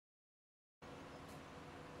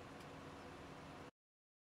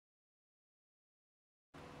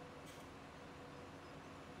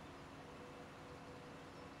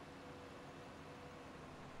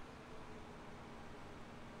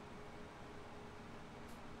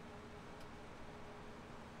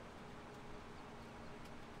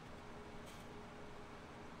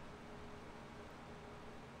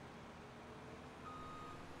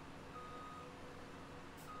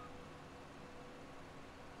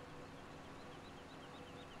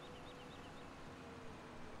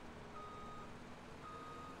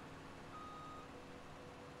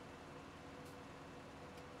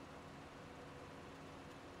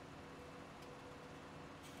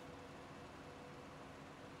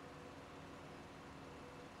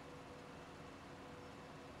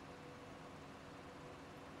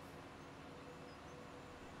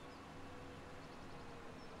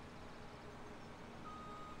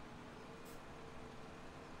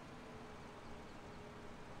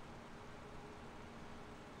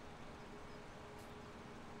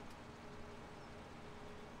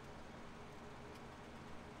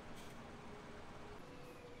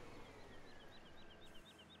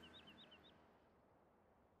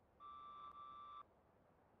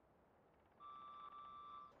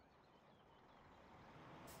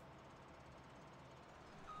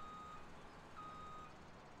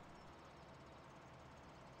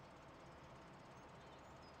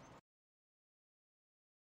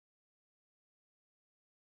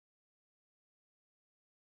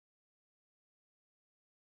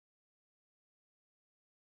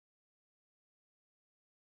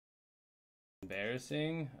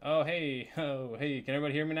embarrassing. Oh, hey. Oh, hey. Can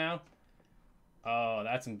everybody hear me now? Oh,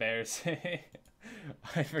 that's embarrassing.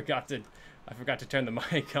 I forgot to turn the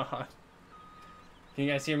mic on. Can you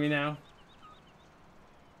guys hear me now?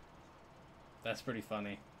 That's pretty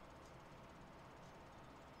funny.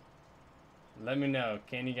 Let me know.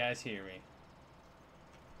 Can you guys hear me?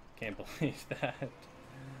 Can't believe that.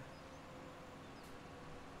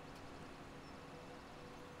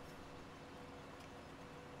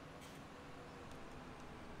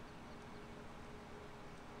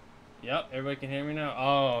 Yep, everybody can hear me now?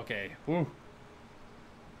 Oh, okay. Woo.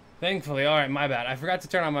 Thankfully, alright, my bad. I forgot to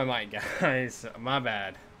turn on my mic, guys. My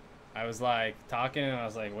bad. I was like talking and I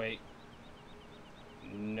was like, wait.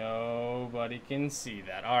 Nobody can see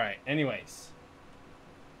that. Alright, anyways.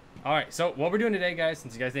 Alright, so what we're doing today, guys,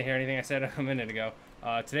 since you guys didn't hear anything I said a minute ago,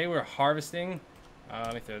 today we're harvesting.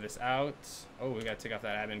 Let me throw this out. Oh, we gotta take off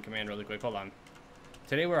that admin command really quick. Hold on.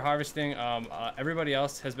 Today we're harvesting. Everybody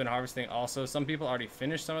else has been harvesting also. Some people already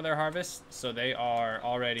finished some of their harvests, so they are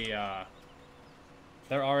already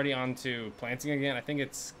they're already on to planting again. I think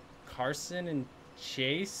it's Carson and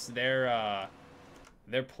Chase. They're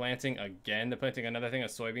planting again. They're planting another thing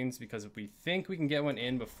of soybeans because we think we can get one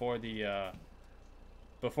in before the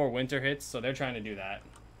before winter hits. So they're trying to do that.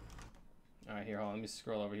 All right, here, hold on. Let me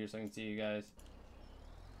scroll over here so I can see you guys.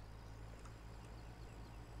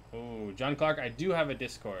 Oh, John Clark, I do have a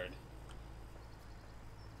Discord.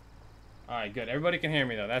 Alright, good. Everybody can hear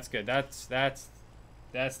me though. That's good. That's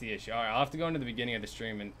the issue. Alright, I'll have to go into the beginning of the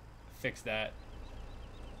stream and fix that.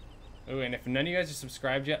 Oh, and if none of you guys are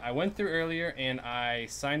subscribed yet, I went through earlier and I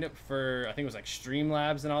signed up for, I think it was like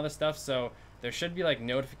Streamlabs and all this stuff, so there should be like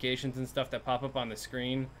notifications and stuff that pop up on the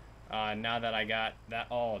screen now that I got that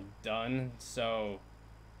all done. So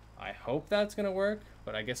I hope that's gonna work,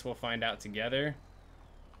 but I guess we'll find out together.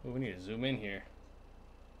 Ooh, we need to zoom in here.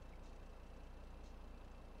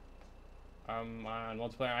 I'm on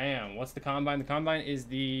multiplayer. I am. What's the combine? The combine is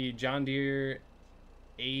the John Deere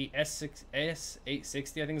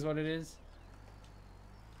S860, I think is what it is.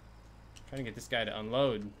 Trying to get this guy to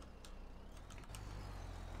unload.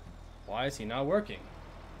 Why is he not working?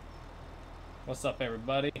 What's up,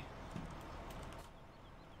 everybody?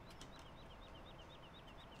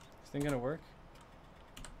 This thing gonna work?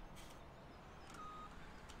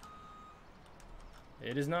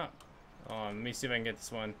 It is not. Oh, let me see if I can get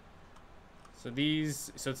this one. So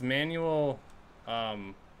it's manual.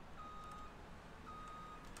 Oh,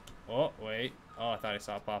 wait. Oh, I thought I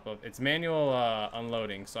saw it pop up. It's manual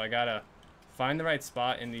unloading. So I gotta find the right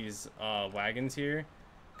spot in these wagons here,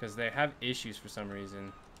 because they have issues for some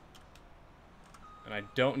reason, and I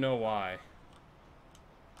don't know why.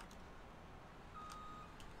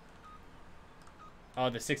 Oh,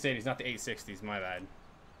 the 680s, not the 860s. My bad.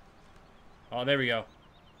 Oh, there we go.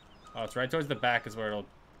 Oh, it's right towards the back is where it'll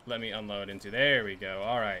let me unload into. There we go.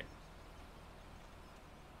 All right.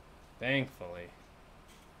 Thankfully.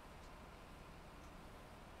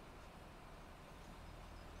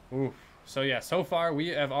 Oof. So yeah, so far we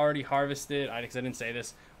have already harvested, I didn't say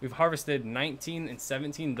this, we've harvested 19 and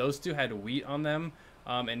 17. Those two had wheat on them.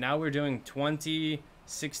 And now we're doing 20,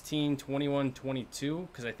 16, 21, 22,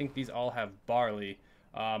 because I think these all have barley.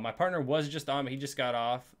 My partner was just on, but he just got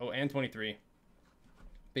off. Oh, and 23.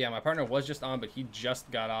 But yeah, my partner was just on, but he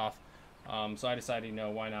just got off. So I decided, you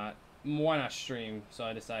know, why not stream? So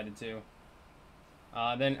I decided to.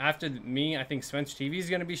 Then after me, I think Spencer TV is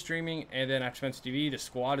going to be streaming. And then after Spencer TV, the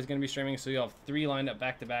squad is going to be streaming. So you'll have 3 lined up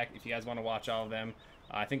back to back if you guys want to watch all of them.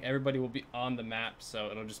 I think everybody will be on the map.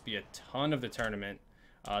 So it'll just be a ton of the tournament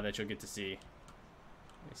that you'll get to see.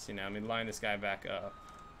 Let me see now. Let me line this guy back up.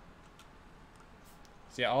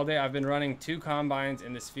 So yeah, all day I've been running 2 combines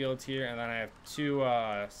in this field here, and then I have 2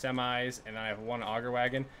 semis, and then I have 1 auger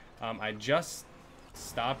wagon. I just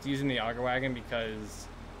stopped using the auger wagon because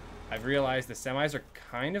I've realized the semis are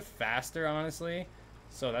kind of faster, honestly.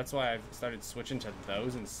 So that's why I've started switching to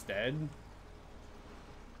those instead.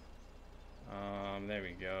 There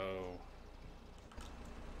we go.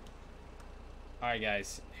 Alright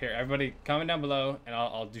guys, here, everybody comment down below, and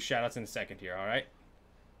I'll do shoutouts in a second here, alright?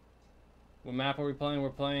 What map are we playing? We're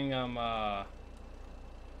playing,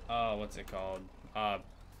 what's it called?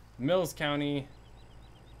 Mills County.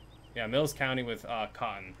 Yeah, Mills County with,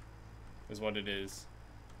 cotton is what it is.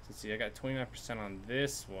 So let's see, I got 29% on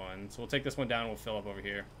this one. So we'll take this one down and we'll fill up over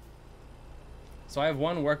here. So I have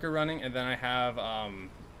 1 worker running, and then I have,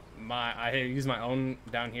 I use my own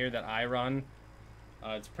down here that I run.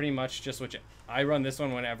 It's pretty much just I run this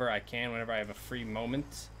one whenever I can, whenever I have a free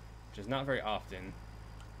moment, which is not very often.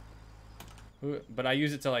 But I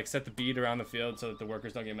use it to like set the beat around the field so that the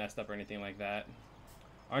workers don't get messed up or anything like that.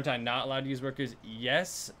 Aren't I not allowed to use workers?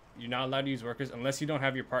 Yes, you're not allowed to use workers unless you don't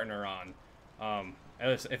have your partner on.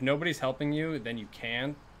 If nobody's helping you, then you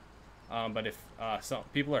can. But if some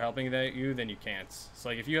people are helping you, then you can't. So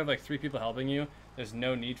like if you have like 3 people helping you, there's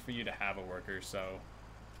no need for you to have a worker. So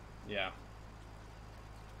yeah.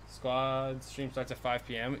 Squad stream starts at 5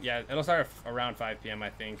 p.m. Yeah, it'll start around 5 p.m. I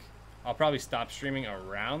think. I'll probably stop streaming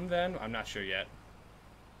around then. I'm not sure yet.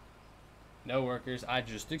 No workers. I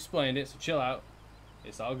just explained it, so chill out.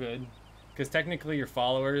 It's all good. Because technically your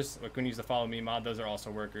followers, like when you use the follow me mod, those are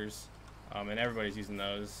also workers. And everybody's using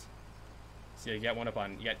those. So yeah, you got one up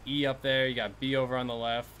on, you got E up there, you got B over on the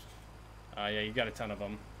left. Yeah, you got a ton of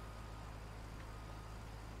them.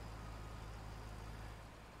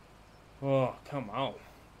 Oh, come on.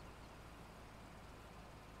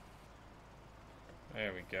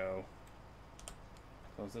 There we go.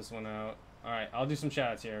 Close this one out. Alright, I'll do some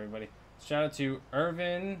shout outs here, everybody. Shout out to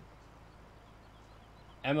Irvin,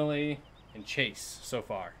 Emily, and Chase so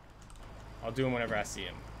far. I'll do them whenever I see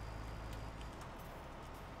them.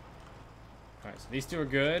 Alright, so these 2 are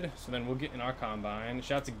good. So then we'll get in our combine.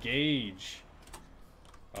 Shout out to Gage.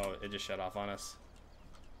 Oh, it just shut off on us.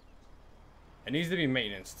 It needs to be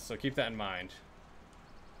maintenance, so keep that in mind.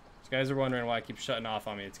 If you guys are wondering why I keep shutting off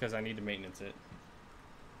on me, it's because I need to maintenance it.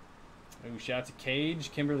 Ooh, shout out to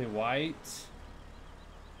Cage, Kimberly White.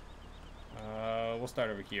 We'll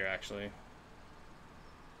start over here, actually.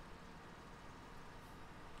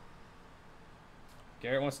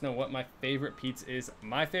 Garrett wants to know what my favorite pizza is.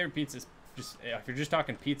 My favorite pizza is just, if you're just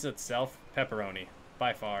talking pizza itself, pepperoni,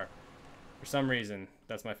 by far. For some reason,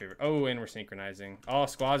 that's my favorite. Oh, and we're synchronizing. Oh,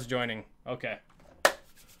 squad's joining. Okay.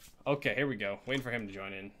 Okay, here we go. Waiting for him to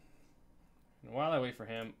join in. And while I wait for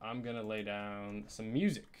him, I'm gonna lay down some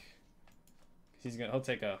music. He'll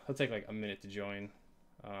take like a minute to join.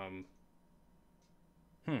 I'm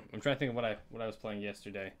trying to think of what I was playing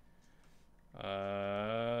yesterday.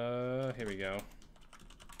 Here we go.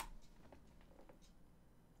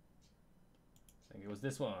 I think it was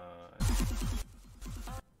this one.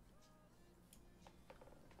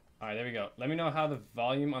 Alright, there we go. Let me know how the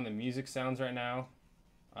volume on the music sounds right now.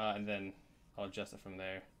 And then I'll adjust it from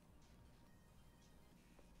there.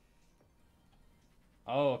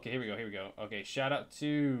 Oh, okay, here we go. Okay, shout out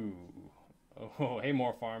to... Oh, hey,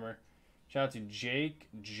 More Farmer. Shout out to Jake,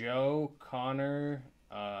 Joe, Connor,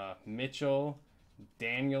 Mitchell,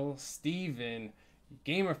 Daniel, Steven,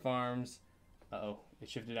 Gamer Farms. Uh-oh, it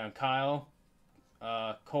shifted down. Kyle,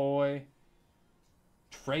 Coy,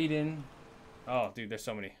 Traden. Oh, dude, there's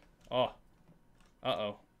so many. Oh,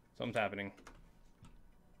 uh-oh, something's happening.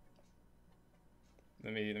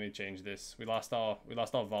 Let me change this. We lost all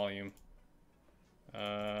volume.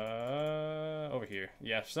 Over here.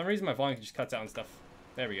 Yeah, for some reason my volume just cuts out and stuff.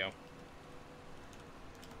 There we go.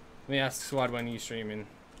 Let me ask Squad when you streaming.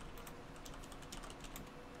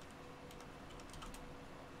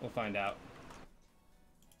 We'll find out.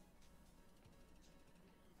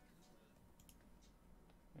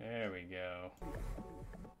 There we go.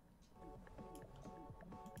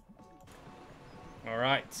 All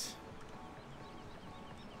right.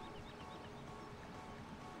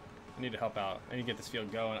 I need to help out. I need to get this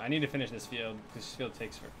field going. I need to finish this field because this field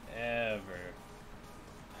takes forever.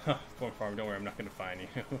 Poor farm, don't worry, I'm not going to find you.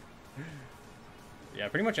 Yeah,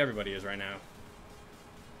 pretty much everybody is right now.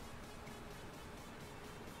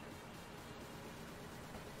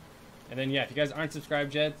 And then, yeah, if you guys aren't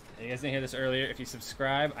subscribed yet, and you guys didn't hear this earlier, if you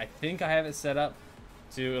subscribe, I think I have it set up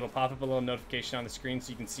to, it'll pop up a little notification on the screen so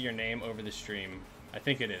you can see your name over the stream. I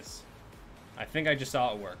think it is. I think I just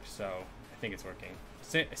saw it work, so I think it's working.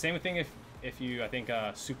 Same thing if you, I think,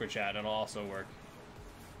 super chat, it'll also work.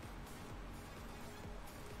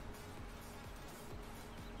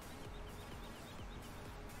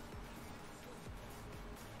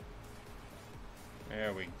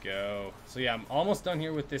 There we go. So yeah, I'm almost done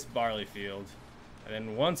here with this barley field. And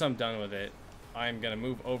then once I'm done with it, I'm going to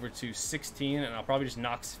move over to 16, and I'll probably just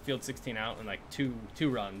knock field 16 out in like two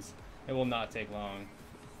runs. It will not take long.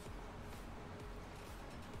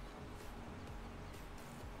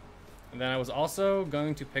 And then I was also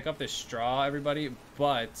going to pick up this straw, everybody,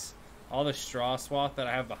 but all the straw swath that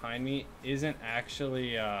I have behind me isn't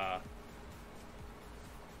actually, like,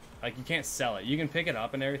 you can't sell it. You can pick it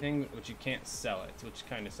up and everything, but you can't sell it, which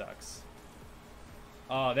kind of sucks.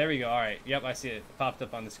 Oh, there we go. All right. Yep, I see it. It popped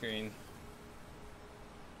up on the screen.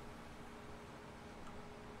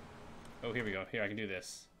 Oh, here we go. Here, I can do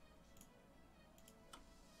this.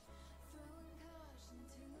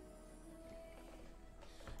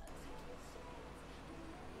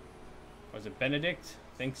 Was it Benedict?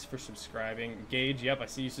 Thanks for subscribing. Gage, yep, I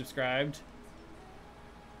see you subscribed.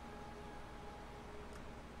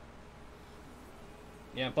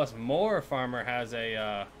 Yeah, and plus More Farmer has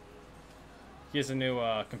a he has a new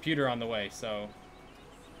computer on the way, so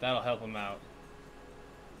that'll help him out.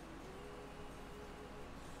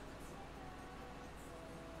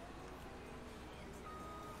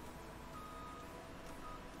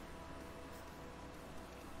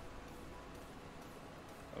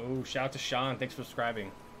 Oh, shout out to Sean. Thanks for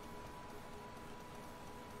subscribing.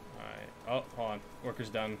 Alright. Oh, hold on. Worker's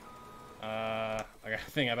done. I got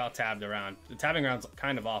a thing about tabbed around. The tabbing around's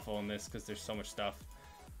kind of awful in this because there's so much stuff.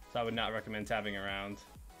 So I would not recommend tabbing around.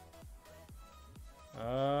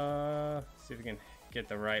 See if we can get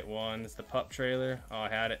the right one. It's the pup trailer. Oh, I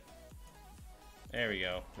had it. There we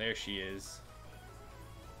go. There she is.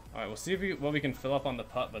 Alright, we'll see if what we can fill up on the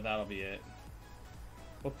pup, but that'll be it.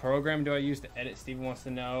 What program do I use to edit? Steven wants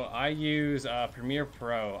to know. I use Premiere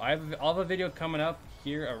Pro. I'll have a video coming up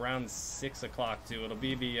here around 6 o'clock too. It'll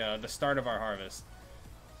be the start of our harvest,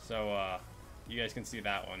 so you guys can see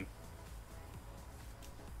that one.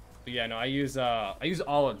 But yeah, no, I use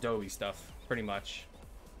all Adobe stuff pretty much.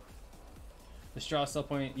 The straw sell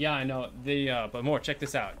point, yeah, I know but more. Check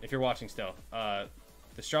this out. If you're watching still, the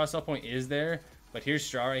straw sell point is there, but here's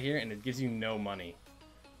straw right here, and it gives you no money.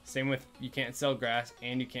 Same with, you can't sell grass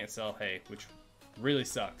and you can't sell hay, which really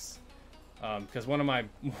sucks. Because one of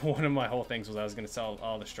my whole things was I was gonna sell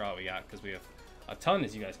all the straw we got because we have a ton,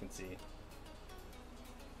 as you guys can see.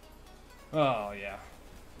 Oh yeah,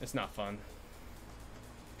 it's not fun.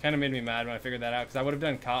 Kind of made me mad when I figured that out because I would have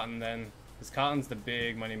done cotton then, because cotton's the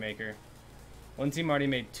big money maker. One team already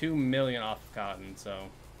made $2 million off of cotton, so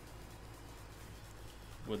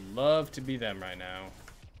would love to be them right now.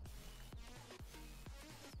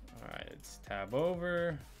 Alright, let's tab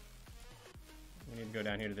over. We need to go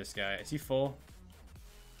down here to this guy. Is he full?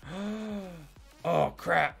 Oh,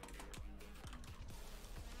 crap.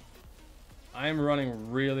 I am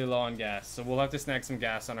running really low on gas, so we'll have to snag some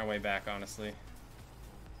gas on our way back, honestly.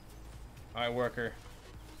 Alright, worker.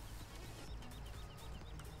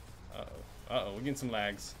 Uh-oh. Uh-oh, we're getting some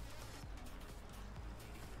lags.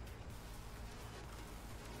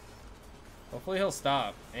 Hopefully he'll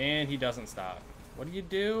stop. And he doesn't stop. What are you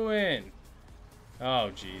doing?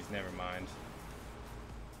 Oh, geez, never mind.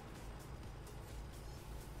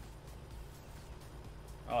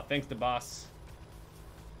 Oh, thanks to boss.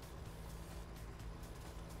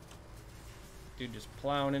 Dude just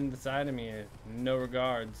plowing into the side of me. No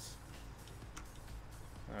regards.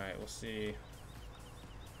 Alright, we'll see.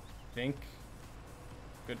 I think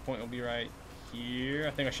good point will be right here.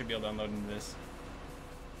 I think I should be able to unload into this.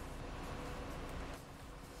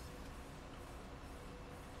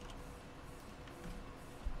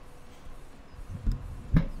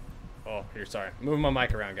 Oh, here, sorry. Moving my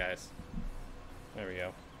mic around, guys. There we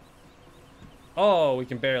go. Oh, we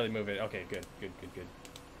can barely move it. Okay, good, good, good, good.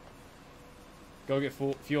 Go get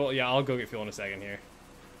fuel. Yeah, I'll go get fuel in a second here.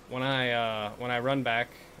 When I run back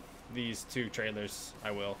these two trailers,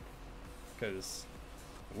 I will, because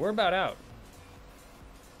we're about out.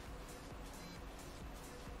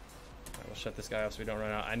 All right, we'll shut this guy off so we don't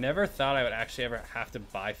run out. I never thought I would actually ever have to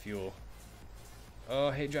buy fuel. Oh,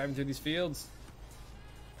 I hate driving through these fields.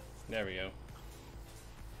 There we go.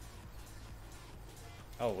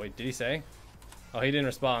 Oh, wait, did he say? Oh, he didn't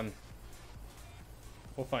respond.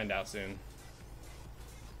 We'll find out soon.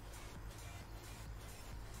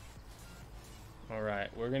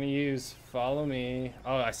 Alright, we're gonna use follow me.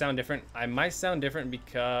 Oh, I sound different. I might sound different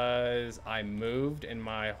because I moved and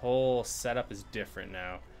my whole setup is different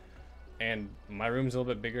now. And my room's a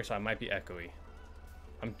little bit bigger, so I might be echoey.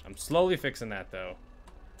 I'm slowly fixing that though.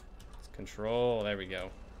 Let's control, there we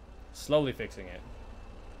go. Slowly fixing it.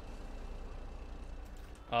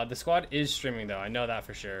 The squad is streaming though, I know that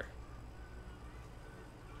for sure.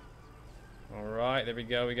 Alright, there we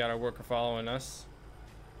go. We got our worker following us.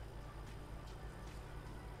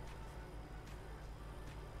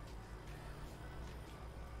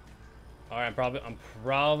 Alright, I'm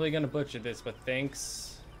probably gonna butcher this, but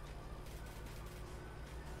thanks.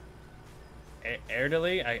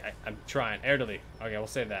 Erderly? I'm trying. Erderly. Okay, we'll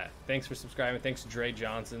say that. Thanks for subscribing. Thanks to Dre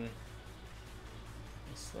Johnson.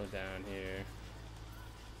 Let's slow down here.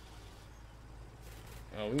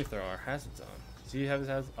 Oh, we can throw our hazards on. Does he have his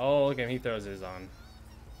hazards? Oh, look at him. He throws his on.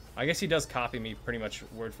 I guess he does copy me pretty much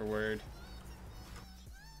word for word.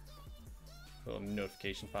 Little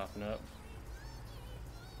notification popping up.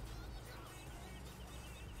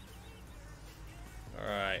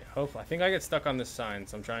 Alright, I think I get stuck on this sign,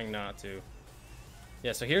 so I'm trying not to.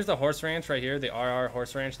 Yeah, so here's the horse ranch right here, the RR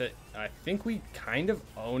horse ranch that I think we kind of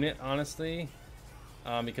own it, honestly.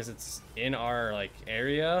 Because it's in our, like,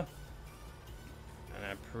 area. And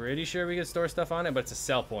I'm pretty sure we can store stuff on it, but it's a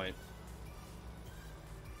sell point.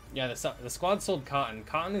 Yeah, the squad sold cotton.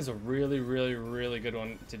 Cotton is a really, really, really good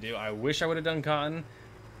one to do. I wish I would have done cotton,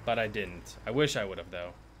 but I didn't. I wish I would have,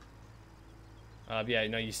 though. Yeah,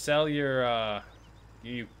 you sell your,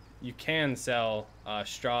 you can sell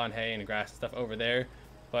straw and hay and grass and stuff over there,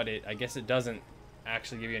 but I guess it doesn't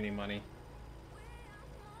actually give you any money.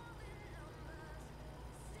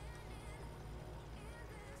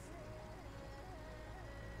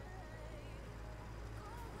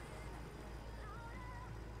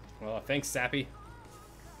 Well, thanks, Sappy.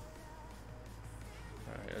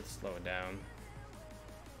 Alright, let's slow it down.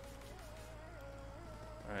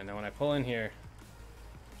 Alright, now when I pull in here,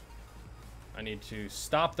 I need to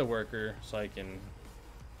stop the worker so I can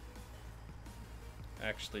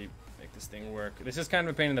actually make this thing work. This is kind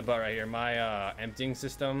of a pain in the butt right here. My emptying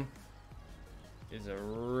system is a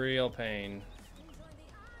real pain.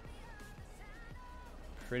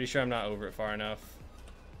 Pretty sure I'm not over it far enough.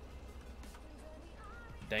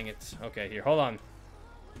 Dang it. Okay, here, hold on.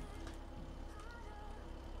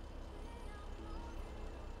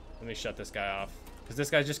 Let me shut this guy off. Because this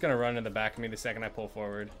guy's just going to run in the back of me the second I pull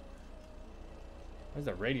forward. Where's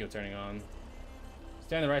the radio turning on?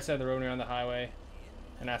 Stay on the right side of the road when you're on the highway.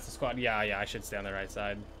 And ask the squad. Yeah, I should stay on the right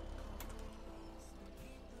side.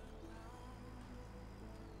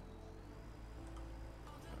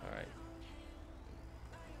 Alright.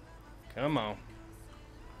 Come on.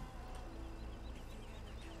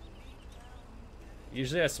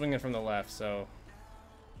 Usually I swing it from the left, so...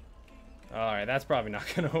 Alright, that's probably not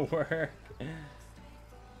gonna work.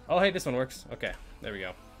 Oh, hey, this one works. Okay, there we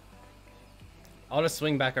go. I'll just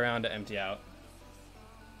swing back around to empty out.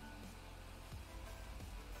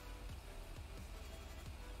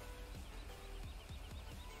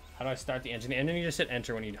 How do I start the engine? The engine, you just hit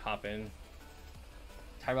enter when you hop in.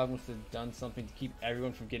 Tyrod must have done something to keep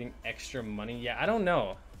everyone from getting extra money. Yeah, I don't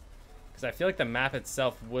know. Because I feel like the map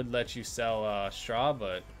itself would let you sell straw,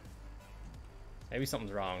 but maybe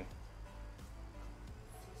something's wrong.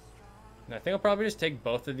 And I think I'll probably just take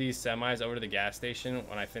both of these semis over to the gas station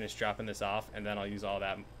when I finish dropping this off, and then I'll use all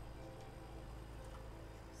that.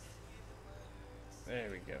 There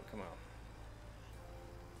we go, come on.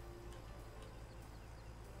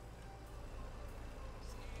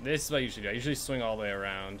 This is what I usually do. I usually swing all the way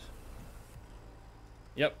around.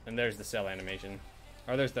 Yep, and there's the sell animation.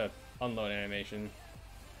 Or there's the unload animation.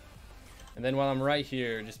 And then while I'm right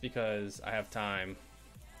here, just because I have time...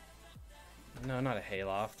 No, not a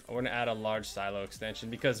hayloft. We're going to add a large silo extension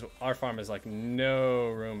because our farm is like no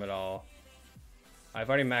room at all. I've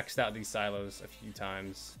already maxed out these silos a few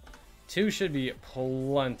times. 2 should be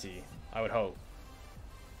plenty, I would hope.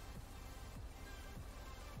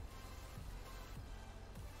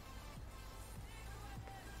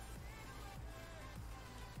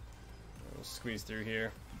 We'll squeeze through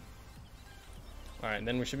here. Alright, and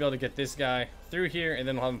then we should be able to get this guy through here, and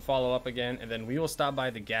then we'll have him follow up again, and then we will stop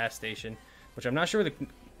by the gas station, which I'm not sure where the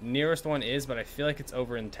nearest one is, but I feel like it's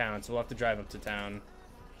over in town, so we'll have to drive up to town.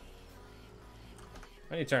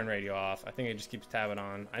 I need to turn radio off. I think it just keeps tabbing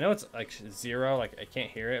on. I know it's like 0, like I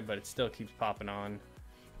can't hear it, but it still keeps popping on.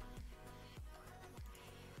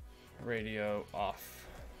 Radio off.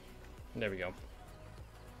 There we go.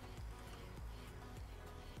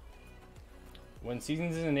 When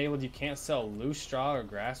seasons is enabled, you can't sell loose straw or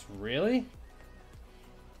grass. Really?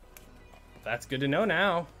 That's good to know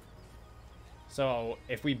now. So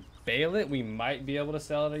if we bale it, we might be able to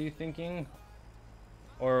sell it, are you thinking?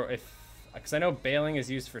 Or if, because I know baling is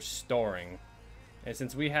used for storing. And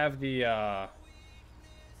since we have the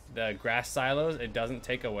grass silos, it doesn't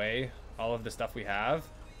take away all of the stuff we have.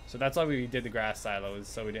 So that's why we did the grass silos,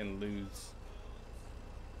 so we didn't lose.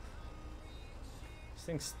 This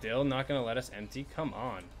thing's still not gonna let us empty? Come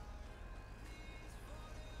on.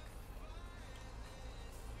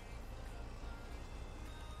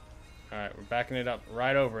 Alright, we're backing it up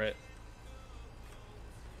right over it.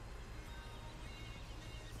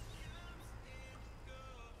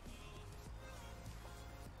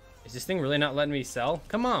 Is this thing really not letting me sell?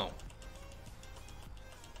 Come on.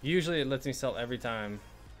 Usually it lets me sell every time.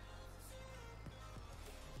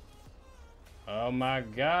 Oh my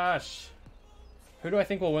gosh. Who do I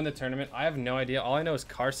think will win the tournament? I have no idea. All I know is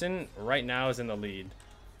Carson right now is in the lead.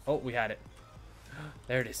 Oh, we had it.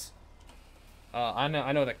 There it is. I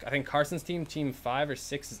know that I think Carson's team, team 5 or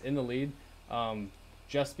 6, is in the lead.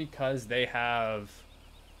 Just because they have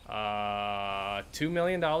 $2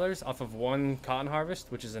 million off of one cotton harvest,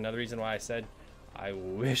 which is another reason why I said I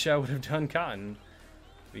wish I would have done cotton,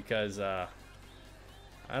 because I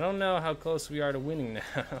don't know how close we are to winning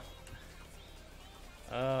now.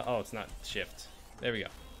 Oh, it's not shift. There we go.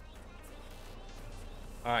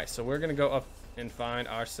 Alright, so we're gonna go up and find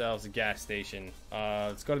ourselves a gas station.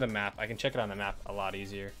 Let's go to the map. I can check it on the map a lot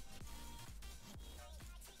easier.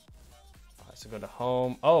 Alright, so go to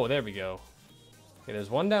home. Oh, there we go. Okay, there's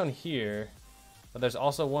one down here, but there's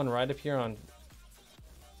also one right up here on...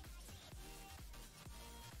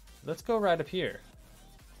 Let's go right up here.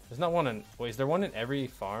 There's not one in... Wait, is there one in every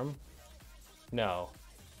farm? No.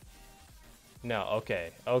 No,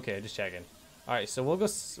 okay. Okay, just checking. Alright, so we'll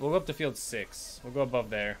go up to field 6. We'll go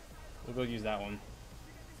above there. We'll go use that one.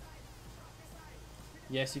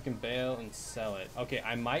 Yes, you can bale and sell it. Okay,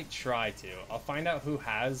 I might try to. I'll find out who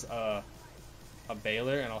has a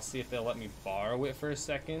baler, and I'll see if they'll let me borrow it for a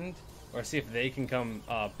second. Or see if they can come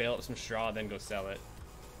bale up some straw, then go sell it.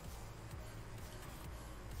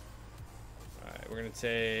 Alright, we're going to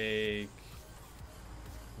take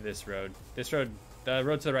this road. This road, the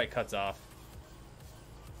road to the right cuts off.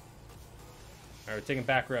 Alright, we're taking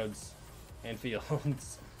back roads and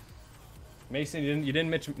fields. Mason, you didn't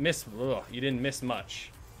miss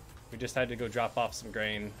much. We just had to go drop off some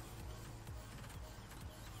grain.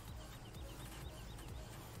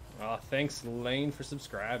 Oh, thanks Lane for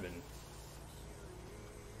subscribing.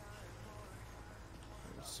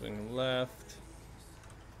 Swing left.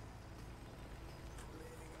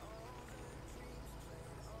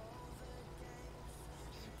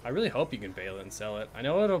 I really hope you can bale it and sell it. I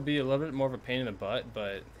know it'll be a little bit more of a pain in the butt,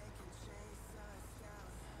 but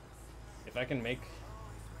if I can make...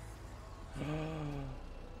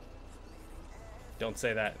 Don't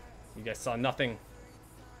say that. You guys saw nothing.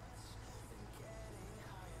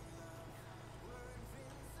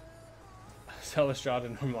 Sell the straw to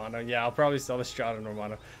Normano. Yeah, I'll probably sell the straw to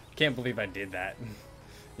Normano. Can't believe I did that.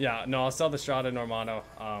 Yeah, no, I'll sell the straw to Normano.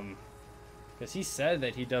 Because he said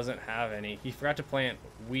that he doesn't have any. He forgot to plant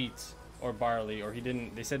wheat or barley, or he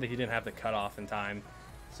didn't. They said that he didn't have the cutoff in time.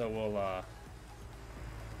 So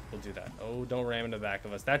we'll do that. Oh, don't ram in the back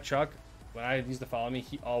of us. That truck, when I used to follow me,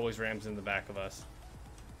 he always rams in the back of us.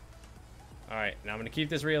 All right, now I'm gonna keep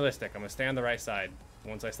this realistic. I'm gonna stay on the right side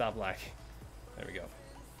once I stop lagging. There we go.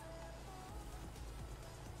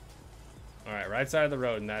 All right, right side of the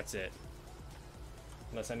road, and that's it.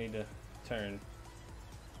 Unless I need to turn.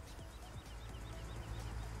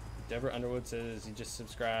 Deborah Underwood says he just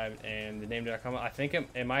subscribed, and the name did not come up. I think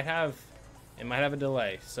it might have a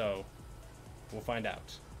delay, so we'll find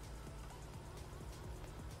out.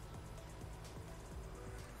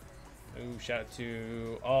 Ooh, shout out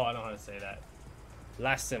to... Oh, I don't know how to say that.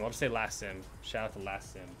 Last Sim. I'll just say Last Sim. Shout out to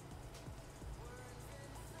Last Sim.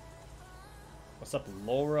 What's up,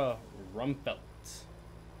 Laura Rumpelt?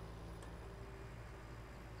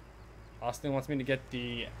 Austin wants me to get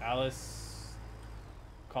the Alice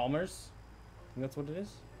Calmers. I think that's what it is.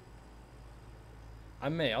 I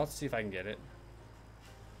may. I'll see if I can get it.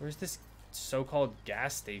 Where's this so-called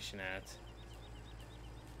gas station at?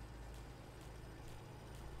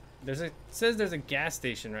 It says there's a gas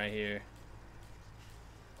station right here.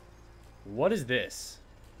 What is this?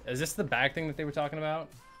 Is this the bag thing that they were talking about?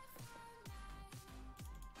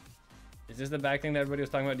 Is this the bag thing that everybody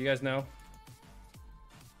was talking about? Do you guys know?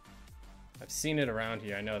 I've seen it around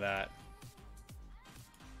here. I know that.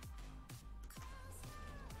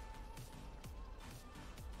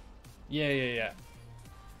 Yeah.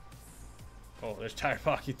 Oh, there's Tire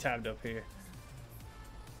Pocky tabbed up here.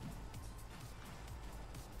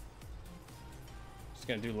 Just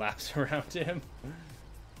gonna do laps around him.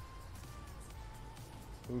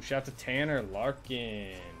 Ooh, shout out to Tanner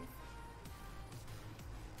Larkin.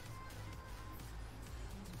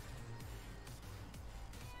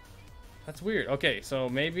 That's weird. Okay, so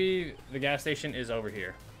maybe the gas station is over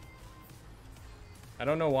here. I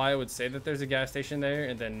don't know why it would say that there's a gas station there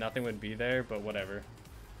and then nothing would be there, but whatever.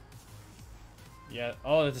 Yeah.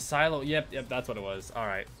 Oh, there's a silo. Yep, that's what it was. All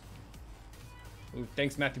right. Ooh,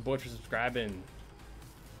 thanks, Matthew Boyd, for subscribing.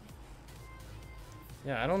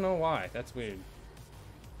 Yeah, I don't know why. That's weird.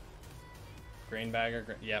 Grain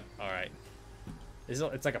bagger. Yep. All right.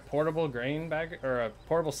 It's like a portable grain bagger or a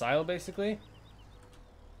portable silo, basically.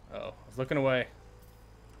 Uh oh, I was looking away.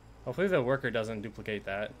 Hopefully the worker doesn't duplicate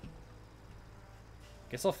that.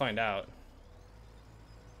 Guess I'll find out.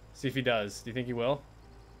 See if he does. Do you think he will?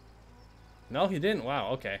 No, he didn't.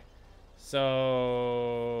 Wow. Okay.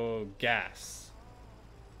 So gas.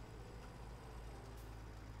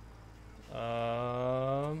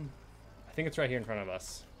 I think it's right here in front of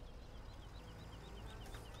us.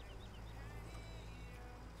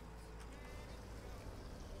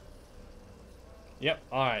 Yep.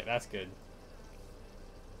 All right. That's good.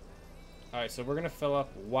 All right. So we're going to fill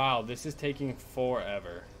up. Wow. This is taking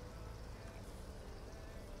forever.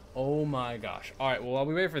 Oh my gosh. All right. Well, while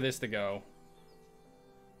we wait for this to go,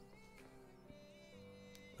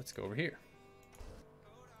 let's go over here.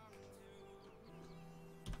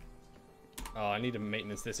 Oh, I need to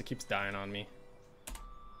maintenance this. It keeps dying on me.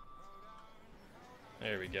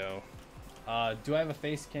 There we go. Do I have a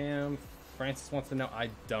face cam? Francis wants to know. I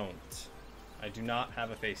don't. I do not have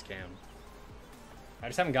a face cam. I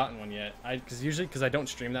just haven't gotten one yet. Because I don't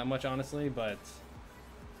stream that much, honestly, but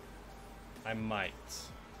I might.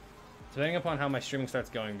 Depending upon how my streaming starts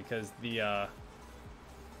going, because the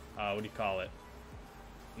what do you call it?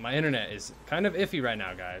 My internet is kind of iffy right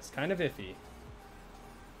now, guys. Kind of iffy.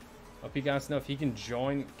 Hope he wants to know if he can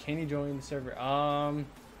join. Can he join the server?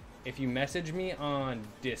 If you message me on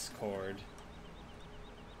Discord,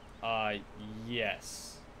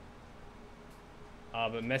 yes.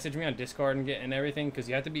 But message me on Discord and everything, because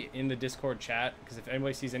you have to be in the Discord chat. Because if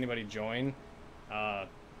anybody sees anybody join,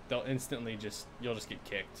 they'll instantly you'll just get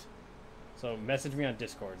kicked. So message me on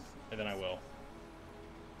Discord, and then I will.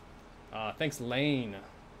 Thanks, Lane.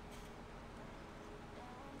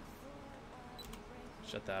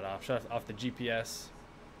 Shut that off. Shut off the GPS.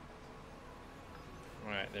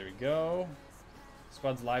 Alright, there we go.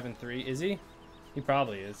 Squad's live in 3. Is he? He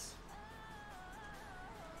probably is.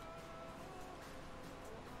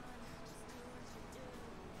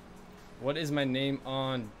 What is my name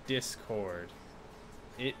on Discord?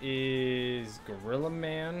 It is Gorilla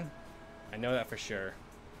Man. I know that for sure.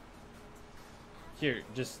 Here,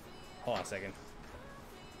 just hold on a second.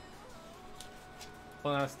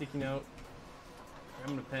 Pull out a sticky note.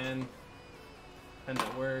 I'm gonna pen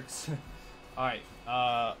that works. All right,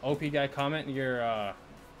 OP guy, comment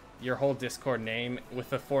your whole Discord name with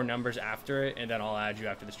the 4 numbers after it, and then I'll add you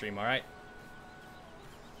after the stream. All right,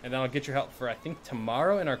 and then I'll get your help for I think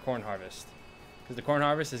tomorrow in our corn harvest, because the corn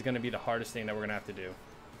harvest is gonna be the hardest thing that we're gonna have to do.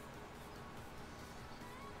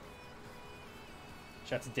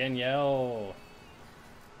 Shout out to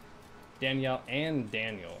Danielle and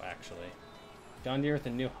Daniel, actually. John Deere with a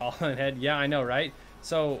New Holland head. Yeah, I know, right?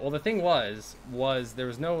 So, well, the thing was there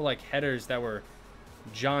was no, like, headers that were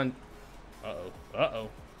John... Come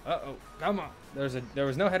on. There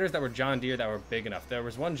was no headers that were John Deere that were big enough. There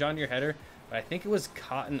was one John Deere header, but I think it was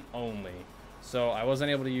cotton only. So, I wasn't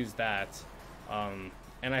able to use that. And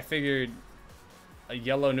I figured a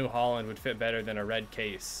yellow New Holland would fit better than a red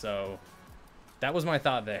case. So, that was my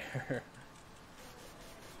thought there.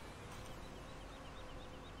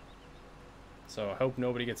 So I hope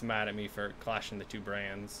nobody gets mad at me for clashing the 2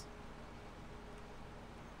 brands.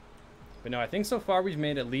 But no, I think so far we've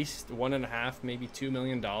made at least $1.5, maybe $2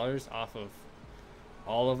 million off of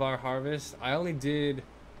all of our harvest. I only did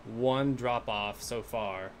 1 drop off so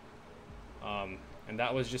far, and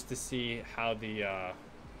that was just to see how the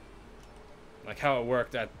like how it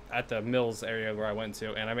worked at the mills area where I went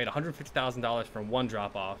to, and I made $150,000 from 1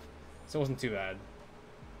 drop off, so it wasn't too bad.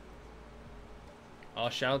 I'll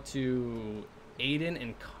shout out to Aiden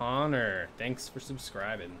and Connor. Thanks for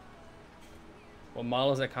subscribing. What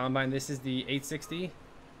model is that combine? This is the 860?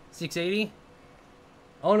 680?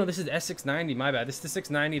 Oh no, this is the S690. My bad. This is the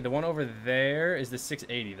 690. The one over there is the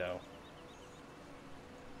 680 though.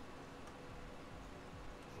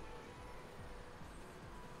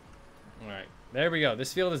 Alright. There we go.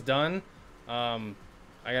 This field is done. I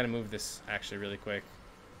gotta move this actually really quick.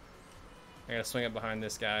 I gotta swing it behind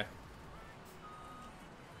this guy.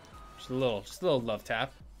 Just a little love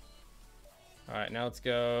tap. All right, now let's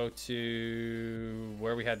go to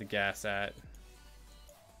where we had the gas at.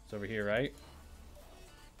 It's over here, right?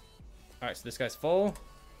 All right, so this guy's full.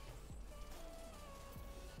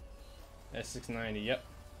 S690, yep.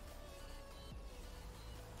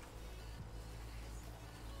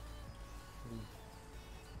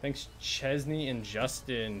 Thanks, Chesney and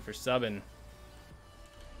Justin, for subbing.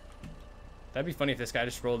 That'd be funny if this guy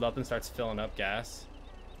just rolled up and starts filling up gas.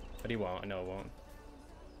 But he won't. I know it won't.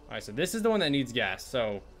 Alright, so this is the one that needs gas.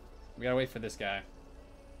 So, we gotta wait for this guy.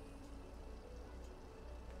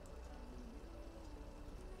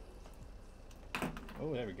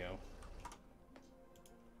 Oh, there we go.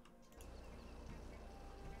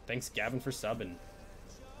 Thanks, Gavin, for subbing.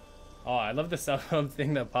 Oh, I love the sub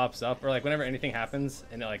thing that pops up. Or, like, whenever anything happens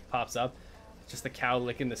and it, like, pops up. It's just the cow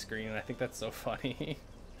licking the screen. And I think that's so funny.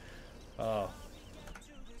 Oh.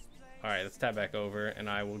 Alright, let's tab back over, and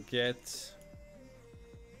I will get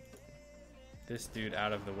this dude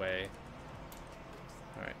out of the way.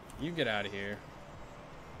 Alright, you get out of here.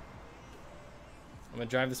 I'm going to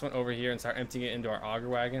drive this one over here and start emptying it into our auger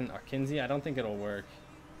wagon. Our Kinsey, I don't think it'll work.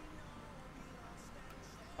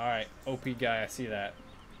 Alright, OP guy, I see that.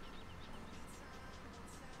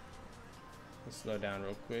 Let's slow down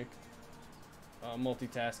real quick.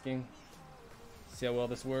 Multitasking. See how well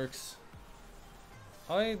this works.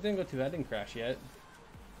 Oh, it didn't go too bad. It didn't crash yet.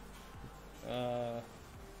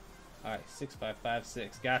 Alright,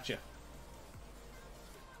 6556. Gotcha.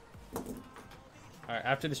 Alright,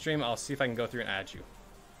 after the stream, I'll see if I can go through and add you.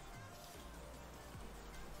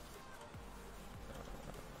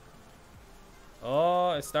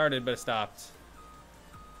 Oh, it started, but it stopped.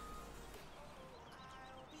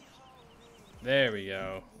 There we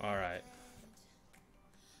go. Alright.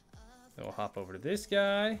 Then we'll hop over to this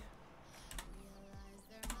guy.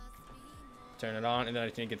 Turn it on, and then I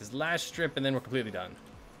can get this last strip, and then we're completely done.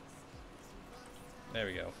 There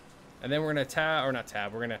we go. And then we're gonna tab, or not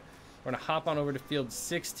tab, we're gonna hop on over to field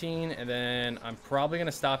 16, and then I'm probably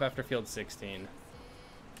gonna stop after field 16.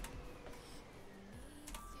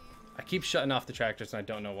 I keep shutting off the tractors, and I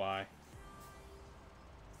don't know why.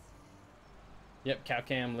 Yep, cow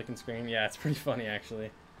cam, licking screen. Yeah, it's pretty funny,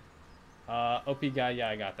 actually. OP guy, yeah,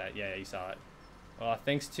 I got that. Yeah, you saw it.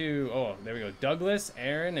 Thanks to, oh, there we go. Douglas,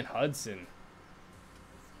 Aaron, and Hudson.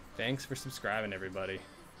 Thanks for subscribing, everybody.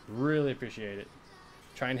 Really appreciate it.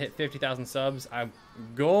 Trying to hit 50,000 subs.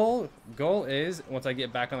 Goal is, once I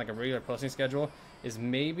get back on like a regular posting schedule, is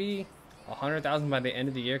maybe 100,000 by the end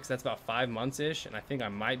of the year, because that's about 5 months-ish, and I think I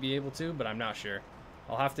might be able to, but I'm not sure.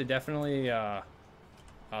 I'll have to definitely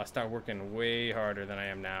start working way harder than I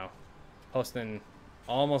am now. Posting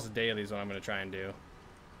almost daily is what I'm going to try and do.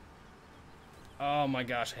 Oh my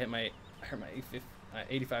gosh, I hurt my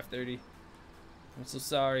 8530. I'm so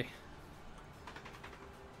sorry.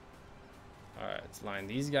 Alright, let's line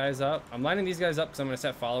these guys up. I'm lining these guys up because I'm going to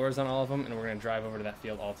set followers on all of them, and we're going to drive over to that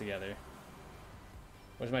field all together.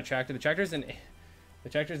 Where's my tractor? The tractor's in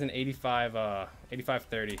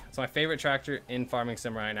 8530. It's my favorite tractor in Farming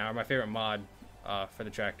Sim right now, or my favorite mod for the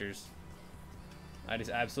tractors. I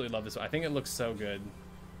just absolutely love this one. I think it looks so good.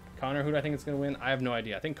 Connor, who do I think it's going to win? I have no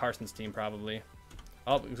idea. I think Carson's team probably.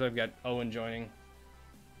 Oh, because I've got Owen joining.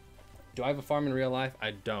 Do I have a farm in real life?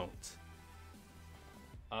 I don't.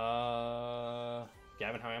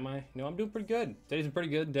 Gavin, how am I? No, I'm doing pretty good. Today's a pretty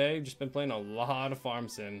good day. Just been playing a lot of Farm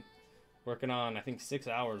Sim. Working on, I think, 6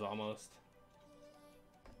 hours almost.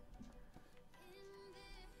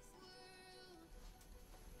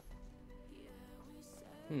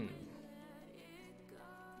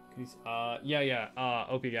 Yeah.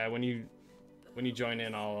 OP guy, when you join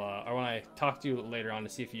in, I'll or when I talk to you later on to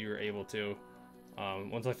see if you're able to.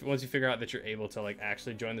 Once you figure out that you're able to like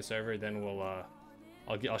actually join the server, then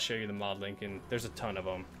I'll show you the mod link, and there's a ton of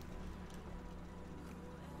them.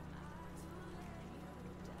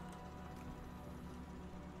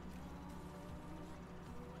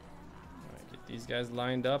 All right, get these guys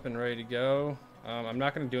lined up and ready to go. I'm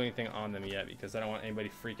not going to do anything on them yet because I don't want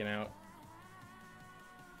anybody freaking out.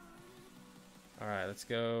 All right, let's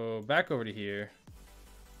go back over to here.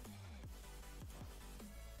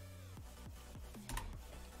 All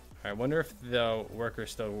right, wonder if the worker's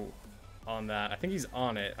still on that. I think he's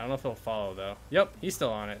on it. I don't know if he'll follow though. Yep, he's still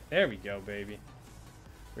on it. There we go, baby.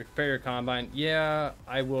 Repair your combine. Yeah,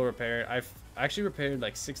 I will repair it. I've actually repaired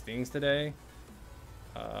like 6 things today.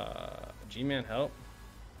 G-Man, help.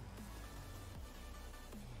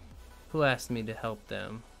 Who asked me to help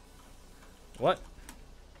them? What?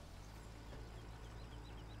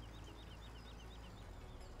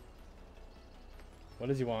 What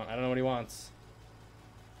does he want? I don't know what he wants.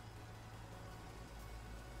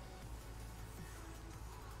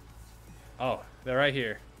 Oh, they're right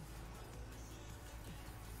here.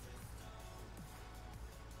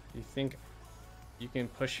 You think you can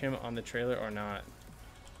push him on the trailer or not?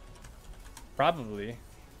 Probably.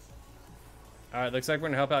 Alright, looks like we're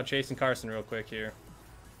gonna help out Chase and Carson real quick here.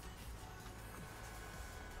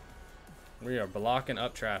 We are blocking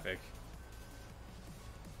up traffic.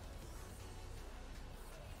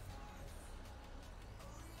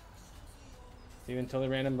 Even totally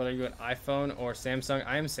random, but are you an iPhone or Samsung?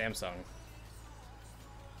 I am Samsung.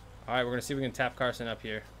 Alright, we're gonna see if we can tap Carson up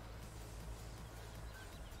here.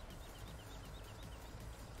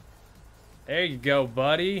 There you go,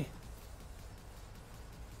 buddy.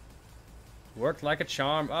 Worked like a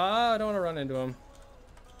charm. Ah, I don't want to run into him.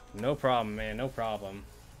 No problem, man. No problem.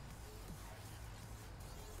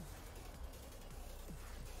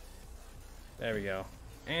 There we go.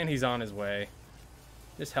 And he's on his way.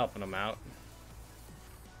 Just helping him out.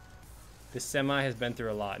 This semi has been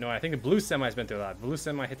through a lot. No, I think the blue semi has been through a lot. The blue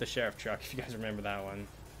semi hit the sheriff truck, if you guys remember that one.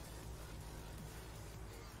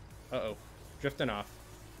 Uh-oh. Drifting off.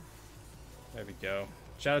 There we go.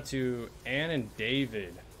 Shout out to Ann and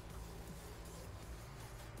David.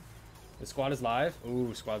 The squad is live?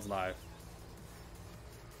 Ooh, squad's live.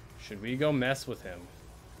 Should we go mess with him?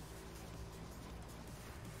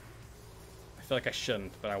 I feel like I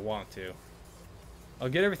shouldn't, but I want to. I'll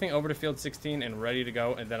get everything over to field 16 and ready to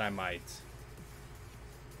go, and then I might.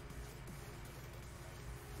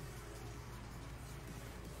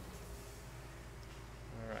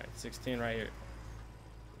 16 right here.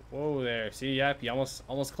 Whoa there. See, yep, he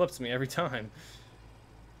almost clips me every time.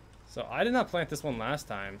 So I did not plant this one last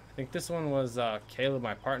time. I think this one was Caleb,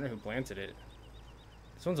 my partner, who planted it.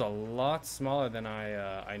 This one's a lot smaller than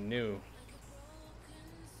I knew.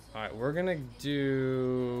 All right, we're gonna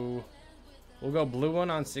do. We'll go blue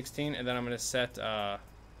one on 16, and then I'm gonna set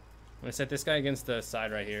this guy against the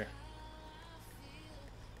side right here.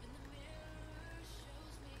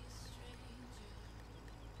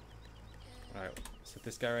 All right, set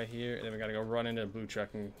this guy right here, and then we gotta go run into the blue truck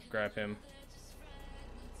and grab him.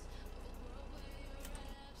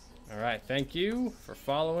 All right, thank you for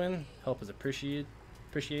following. Help is appreciated.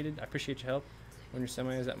 I appreciate your help when your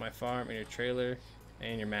semi is at my farm and your trailer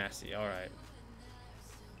and your Massey. All right.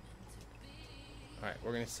 All right,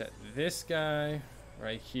 we're gonna set this guy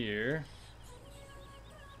right here.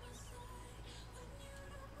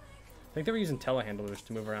 I think they were using telehandlers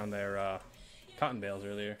to move around their cotton bales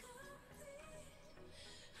earlier.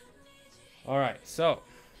 All right, so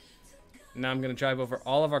now I'm gonna drive over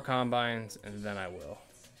all of our combines, and then I will.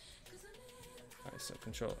 All right, so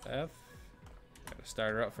Control F. Gotta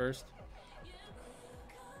start her up first.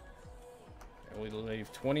 Okay, we'll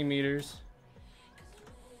leave 20 meters.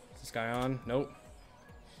 Is this guy on? Nope.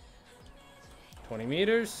 20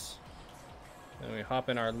 meters. Then we hop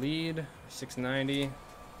in our lead, 690.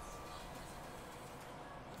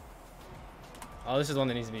 Oh, this is one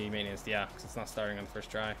that needs to be maintenance, yeah, because it's not starting on the first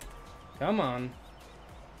try. Come on.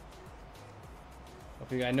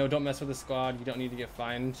 Okay, I know, don't mess with the squad. You don't need to get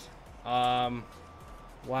fined.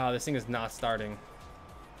 Wow, this thing is not starting.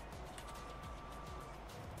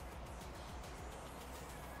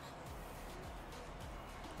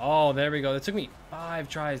 Oh, there we go. It took me 5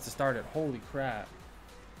 tries to start it. Holy crap.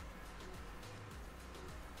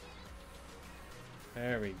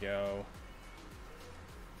 There we go.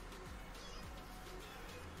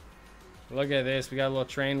 Look at this. We got a little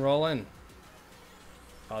train rolling.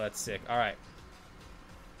 Oh, that's sick. All right.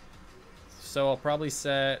 So I'll probably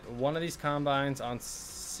set one of these combines on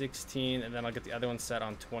 16, and then I'll get the other one set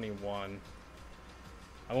on 21.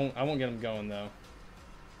 I won't get them going though.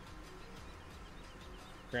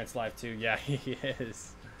 Grant's live too. Yeah, he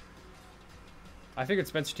is. I figured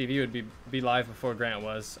Spencer TV would be live before Grant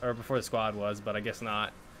was, or before the squad was, but I guess not.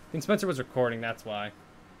 I think Spencer was recording, that's why.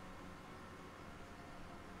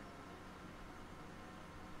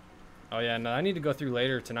 Oh yeah, no, I need to go through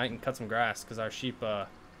later tonight and cut some grass because our sheep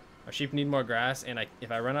need more grass, and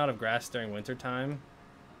if I run out of grass during winter time,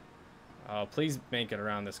 please make it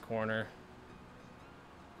around this corner.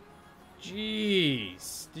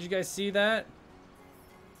 Jeez, did you guys see that?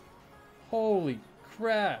 Holy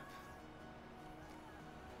crap.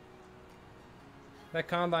 That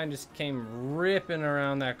combine just came ripping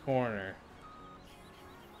around that corner.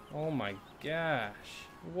 Oh my gosh.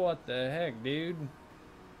 What the heck, dude?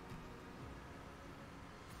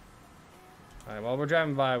 Alright, while we're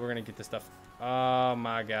driving by, we're gonna get this stuff. Oh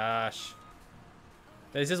my gosh.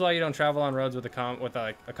 This is why you don't travel on roads with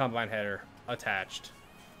a combine header attached.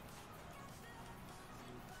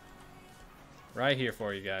 Right here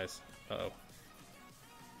for you guys. Uh-oh.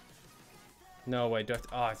 No, wait, do I have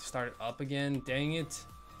to, I have to start it up again? Dang it.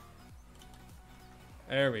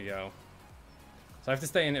 There we go. So I have to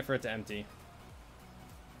stay in it for it to empty.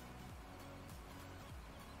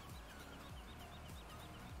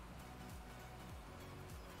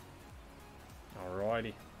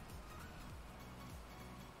 Alrighty.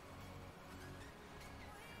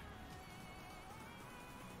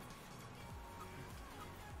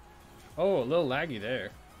 Oh, a little laggy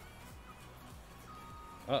there.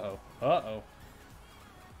 Uh-oh. Uh-oh.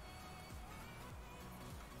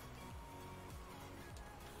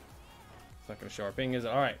 It's not gonna show our ping, is it?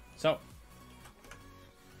 Alright, so.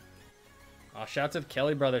 Shout out to the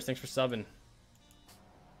Kelly brothers. Thanks for subbing.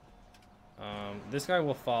 This guy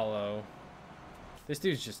will follow. This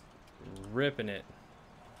dude's just ripping it.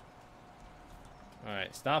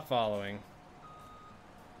 Alright, stop following.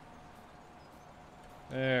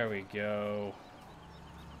 There we go.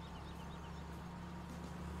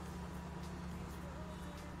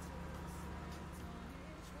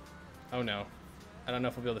 Oh no. I don't know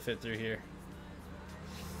if we'll be able to fit through here.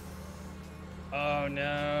 Oh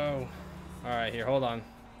no. Alright, here, hold on.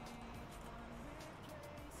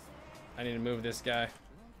 I need to move this guy.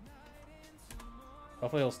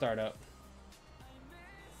 Hopefully he'll start up.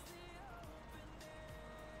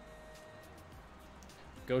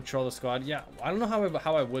 Go troll the squad. Yeah, I don't know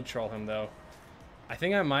how I would troll him though. I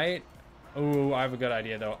think I might. Oh, I have a good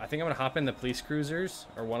idea though. I think I'm gonna hop in the police cruisers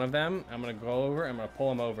or one of them. I'm gonna go over. I'm gonna pull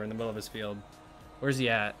him over in the middle of his field. Where's he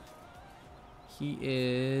at? He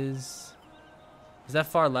is Is that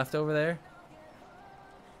far left over there?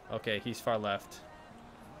 Okay, he's far left.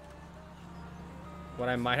 What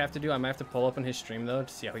I might have to do, I might have to pull open his stream though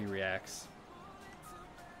to see how he reacts.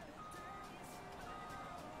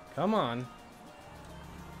 Come on.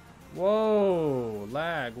 Whoa,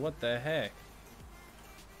 lag, what the heck?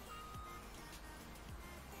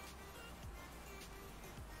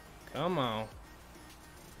 Come on.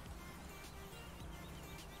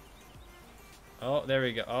 Oh, there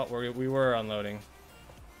we go. Oh, we were unloading.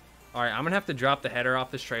 All right, I'm gonna have to drop the header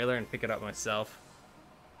off this trailer and pick it up myself.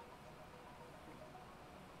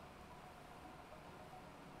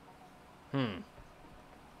 We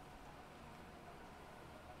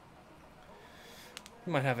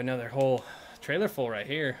might have another whole trailer full right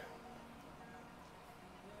here.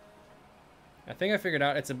 I think I figured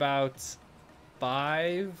out it's about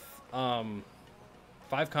five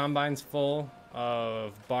combines full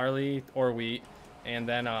of barley or wheat, and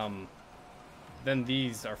then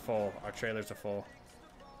these are full. Our trailers are full.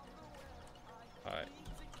 All right,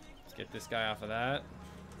 let's get this guy off of that.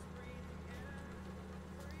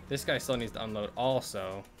 This guy still needs to unload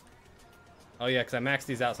also. Oh yeah, because I maxed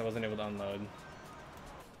these out, so I wasn't able to unload.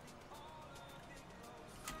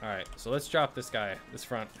 All right, so let's drop this guy, this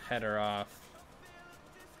front header off.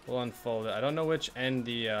 We'll unfold it. I don't know which end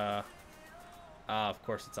the, of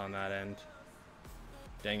course it's on that end.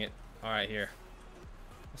 Dang it. All right, here.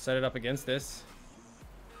 We'll set it up against this.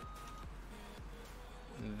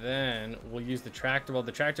 And then we'll use the tractor. Well,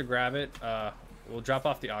 the tractor grab it. We'll drop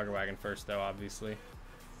off the auger wagon first, though, obviously.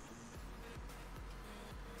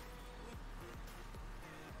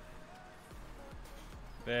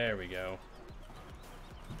 There we go.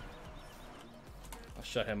 I'll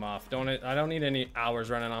shut him off. I don't need any hours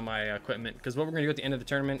running on my equipment, because what we're gonna do at the end of the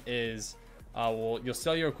tournament is you'll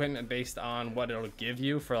sell your equipment based on what it'll give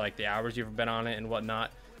you for like the hours you've been on it and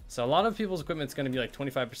whatnot. So a lot of people's equipment's gonna be like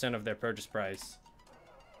 25% of their purchase price.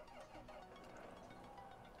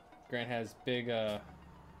 Grant has big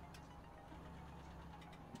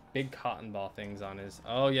cotton ball things on his.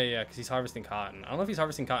 Oh yeah, because he's harvesting cotton. I don't know if he's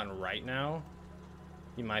harvesting cotton right now.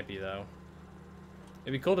 He might be though.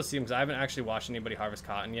 It'd be cool to see him because I haven't actually watched anybody harvest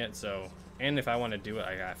cotton yet. So, and if I want to do it,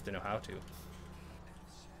 I have to know how to.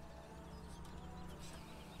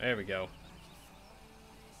 There we go.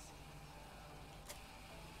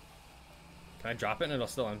 Can I drop it and it'll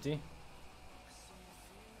still empty?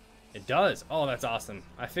 It does. Oh, that's awesome.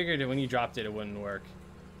 I figured when you dropped it, it wouldn't work.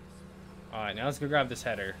 All right, now let's go grab this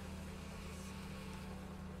header.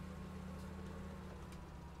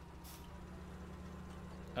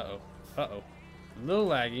 Uh-oh. Uh-oh. A little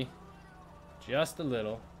laggy. Just a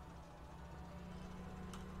little.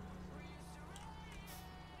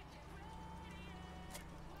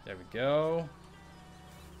 There we go.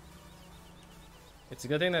 It's a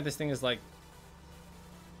good thing that this thing is like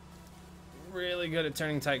really good at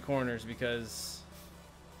turning tight corners, because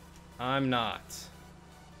I'm not.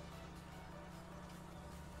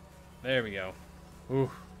 There we go.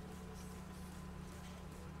 Ooh.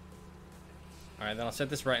 Alright, then I'll set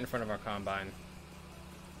this right in front of our combine.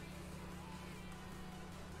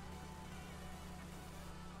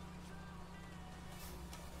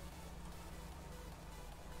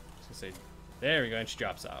 Say, there we go, and she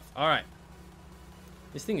drops off. All right,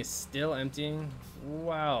 this thing is still emptying.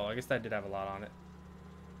 Wow, I guess that did have a lot on it.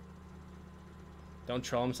 Don't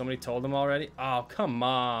troll him. Somebody told him already. Oh, come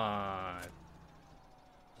on.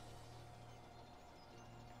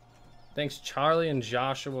 Thanks Charlie and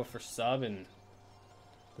Joshua for subbing.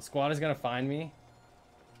 The squad is gonna find me.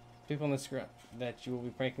 People in the squad that you will be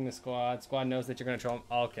pranking the squad. Squad knows that you're gonna troll them.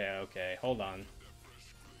 Okay, hold on.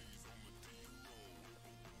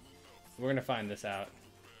 We're gonna find this out.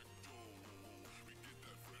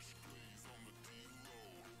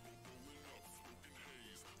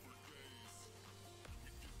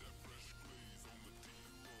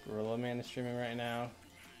 Gorilla Man is streaming right now.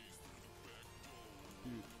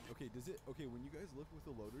 Dude, okay, okay, when you guys lift with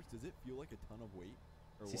the loaders, does it feel like a ton of weight?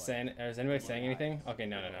 Or Is he saying, is anybody saying anything? Okay,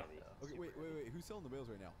 no. Okay, wait, who's selling the bales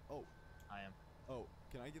right now? Oh. I am. Oh,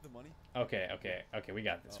 can I get the money? Okay, we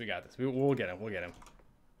got this, We'll get him,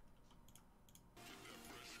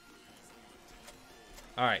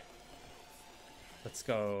 Alright. Let's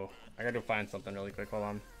go. I gotta find something really quick, hold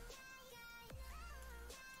on.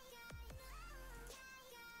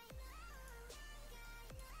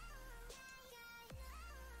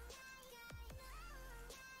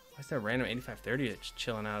 Why's that random 8530 that's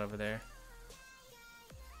chilling out over there?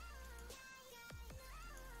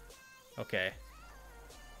 Okay.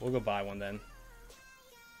 We'll go buy one then.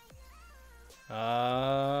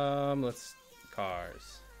 Let's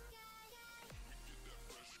cars.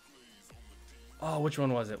 Oh, which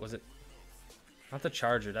one was it? Was it not the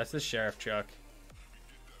Charger? That's the sheriff truck.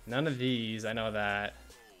 None of these. I know that.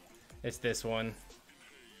 It's this one.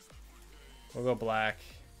 We'll go black.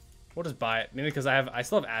 We'll just buy it. Mainly because I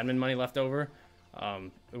still have admin money left over,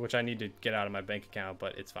 which I need to get out of my bank account,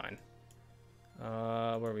 but it's fine. Where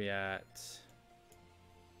are we at?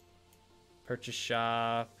 Purchase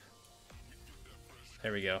shop.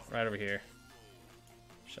 There we go. Right over here.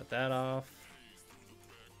 Shut that off.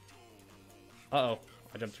 Uh-oh.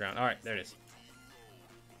 I jumped around. Alright, there it is.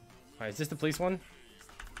 Alright, is this the police one?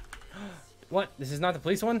 What? This is not the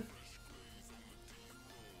police one?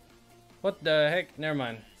 What the heck? Never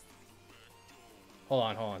mind. Hold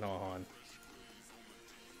on.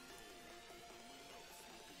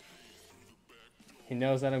 He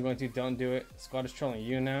knows that I'm going to. Don't do it. Squad is trolling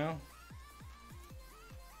you now.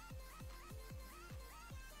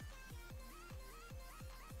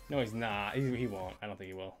 No, he's not. He won't. I don't think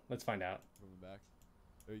he will. Let's find out. From the back.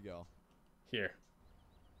 There you go. Here.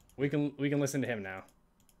 We can listen to him now.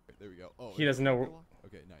 There we go. Oh, he doesn't know.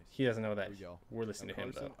 Okay, nice. He doesn't know that. There we go. We're listening to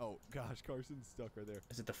him Carson, though. Oh gosh, Carson's stuck right there.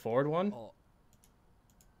 Is it the Ford one? Oh.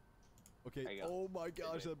 Okay. Oh my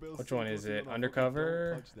gosh, that bill's. Which one is it?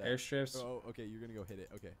 Undercover, airstrips. Oh, okay. You're gonna go hit it.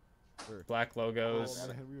 Okay. Sure. Black logos. Oh,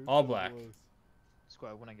 man, all black. Close.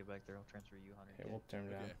 Squad, when I get back there, I'll transfer you 100. Okay, we'll turn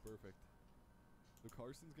it down. Okay, perfect. So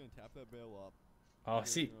Carson's gonna tap that bail up. Oh,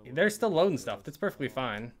 see, they're still loading stuff. That's perfectly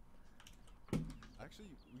fine. Actually,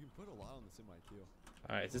 we can put a lot on the semi too.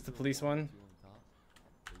 All right, is this the police one?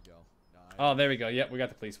 There you go. Nice. Oh, there we go. Yep, we got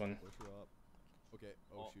the police one. Push her up. Okay.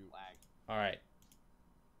 Oh shoot. Lag. All right.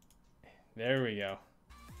 There we go.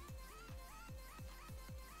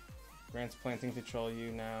 Grant's planting to troll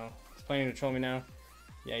you now. He's planning to troll me now.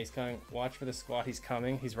 Yeah, he's coming. Watch for the squad. He's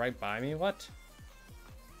coming. He's right by me. What?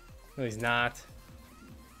 No, he's not.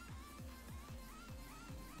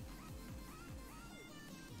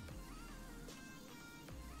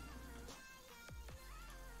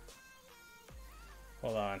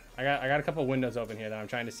 Hold on. I got a couple windows open here that I'm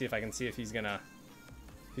trying to see if I can see if he's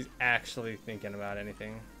actually thinking about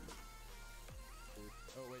anything.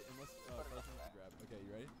 Oh wait, unless grab. Okay,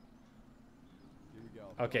 you ready? Here we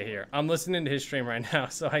go. Okay, here. I'm listening to his stream right now,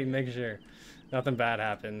 so I can make sure nothing bad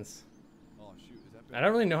happens. Oh shoot, is that bad? I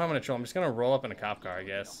don't really know how I'm gonna troll. I'm just gonna roll up in a cop car, I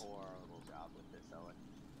guess.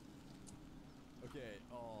 Okay.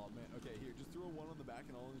 Oh man. Okay, here, just throw one on the back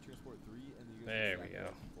and I'll only transport 3, and then you guys. There we go.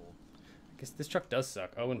 I guess this truck does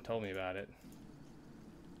suck. Owen told me about it.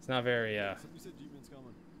 It's not very Somebody said G-Man's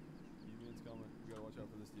coming. G-Man's coming. We gotta watch out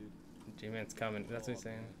for this dude. G-Man's coming. That's what he's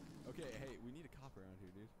saying. Man. Okay, hey, we need a cop around here,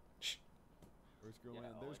 dude. Shh. Where's Girl Man?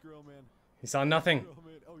 There's Girl Man. He saw nothing. Girl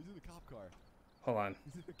Man. Oh, he's in the cop car. Hold on.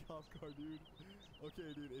 He's in the cop car, dude. Okay,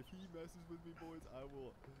 dude, if he messes with me, boys, I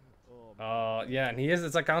will. Oh, Oh, yeah, and he is.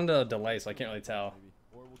 It's like on the delay, so I can't really tell. Maybe.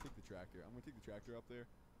 Or we'll take the tractor. I'm gonna take the tractor up there.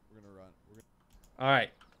 We're gonna run. All right.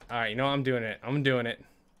 You know what? I'm doing it. I'm doing it.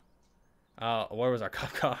 Where was our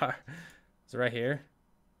cop car? Is it right here?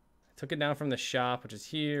 I took it down from the shop, which is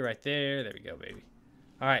here, right there. There we go, baby.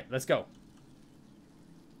 All right, let's go.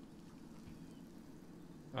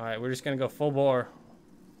 All right, we're just gonna go full bore.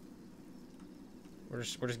 We're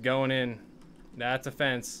just going in. That's a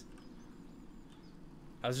fence.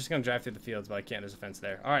 I was just gonna drive through the fields, but I can't. There's a fence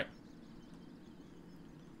there. All right.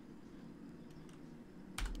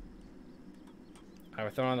 Alright,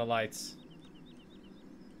 we're throwing on the lights.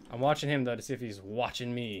 I'm watching him, though, to see if he's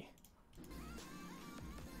watching me.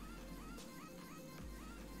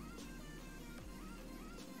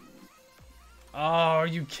 Oh, are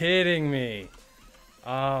you kidding me?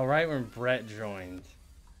 Oh, right when Brett joined.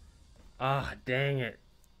 Ah, dang it.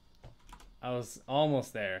 I was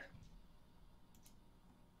almost there.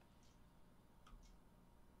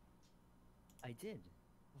 I did.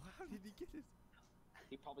 How did he get it?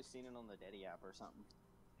 He probably seen it on the Daddy app or something.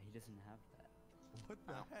 He doesn't have that. What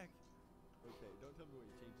the heck? Okay, don't tell me what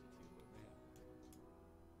you changed it to,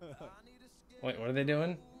 but man. Wait, what are they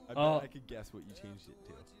doing? I bet I could guess what you changed it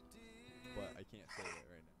to, but I can't say it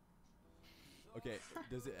right now. Okay,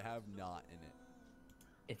 does it have not in it?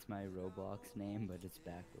 It's my Roblox name, but it's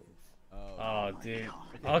backwards. Oh, dude.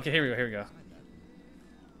 Okay, here we go.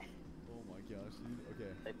 Oh my gosh, dude.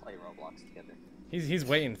 Okay. They play Roblox together. He's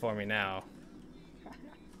waiting for me now.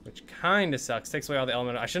 Which kind of sucks. Takes away all the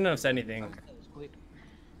element. I shouldn't have said anything. Okay,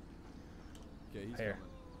 he's Here.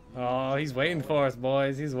 coming. Oh, he's waiting for us,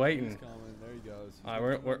 boys. He's waiting. He's coming. There he goes. He's All right,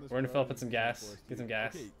 gonna we're come gonna this fill road up with some and he's gas. gonna force Get some you.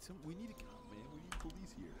 gas. Okay, we need a cop, man. We need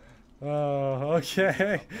police here. Oh,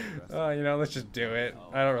 okay. Oh, you know, let's just do it.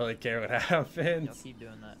 I don't really care what Y'all happens. keep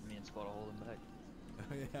doing that, and me and Squad will hold him back.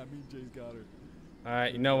 Yeah, me and Jay's got her. All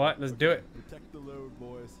right, you know what? Let's do it. Protect the load,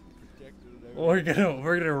 boys. protected and everything.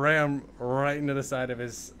 We're gonna ram right into the side of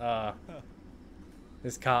his Here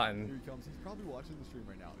cotton. he comes. He's probably watching the stream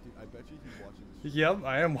right now. I bet you he's watching the stream. Yep,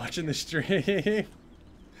 I am watching the stream.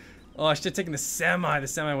 Oh, I should have taken the semi. The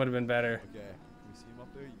semi would have been better. Okay. Can we see him up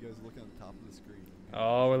there? You guys are looking on the top of the screen.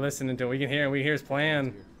 Oh, we're listening to him. We can hear him. We hear his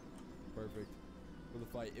plan. Perfect. For the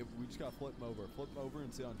fight, we just gotta flip him over. Flip him over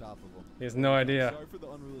and sit on top of him. He has no idea. Sorry for the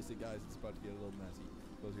unrealistic guys. It's about to get a little messy.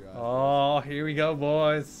 Close your eyes. Oh, here we go,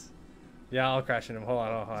 boys. Yeah, I'll crash into him. Hold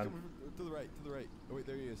on, hold He's on. coming to the right, to the right. Oh wait,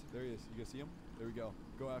 there he is. There he is. You guys see him? There we go.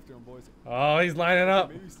 Go after him, boys. Oh, he's lining up.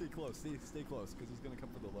 Maybe stay close. Stay close, because he's gonna come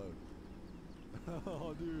for the load.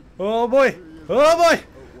 Oh, dude. Oh boy. Oh boy.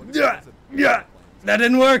 Yeah. Yeah. That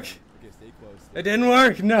didn't work. Okay, stay close. It didn't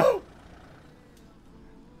work. No.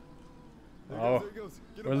 There Oh, he goes.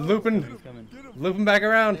 Get we're him out. looping. Get him. Coming. Get him. Looping back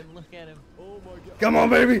around. Let him look at him. Oh my god. Come on,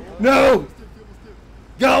 baby. Oh, No. almost did, almost did.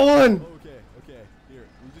 Got one. Okay. Here,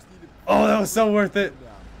 we just need to. Oh, that was so worth it. Calm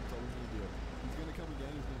down. That's all we need to do. He's gonna come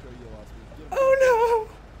again. He's gonna try to get lost. Get him. Oh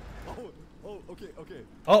Okay. no.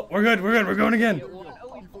 Oh, we're good. We're good. We're going again. There we go.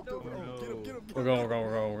 Oh, He flipped over. no. Oh, get him. We're going.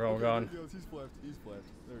 We're Okay, going. there he goes. He's flipped.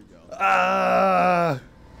 There we go. Ah.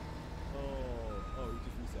 Oh, he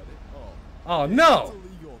just reset it. Oh. Oh That's no.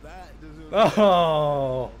 illegal. That deserves.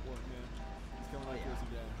 Oh. Boy, man. He's coming after us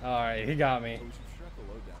again. All right, he got Oh, me. we should strap the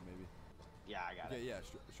load down, maybe. Yeah, I got Okay, it. yeah,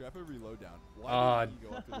 strap every load down. Why did he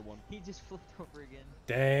go after the one? He just flipped over again.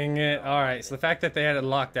 Dang it. All right, so the fact that they had it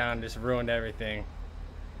locked down just ruined everything.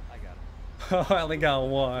 I got him. Oh, I only got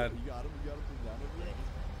one. You got him from down over there?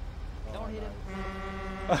 Don't hit him.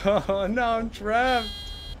 nice. Oh no, I'm trapped.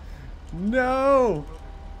 No.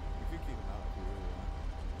 We could kick him out if we really want.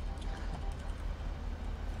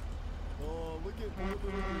 Oh, look at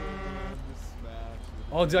just smash.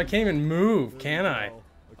 Oh, dude, I can't even move, can I? Go.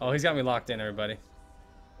 Oh, Okay. he's got me locked in, everybody.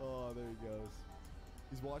 Oh, there he goes.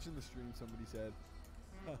 He's watching the stream, somebody said.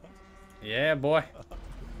 Yeah, boy.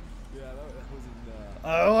 Yeah, that was in,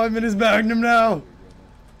 Oh, I'm in his magnum now. okay,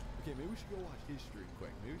 maybe we should go watch his stream quick.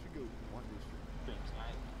 Maybe we should go watch his stream. Stream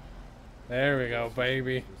tonight. There we go,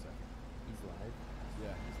 baby. For a second. He's live.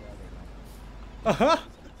 Yeah, he's live right now.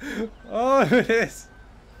 Oh, it is.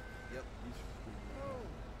 Yep, he's streaming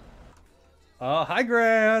right Oh, hi,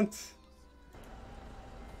 Grant.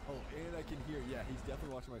 now. Oh, and I can hear, yeah, he's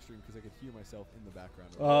definitely watching my stream because I could hear myself in the background.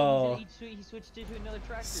 Oh, He switched it to another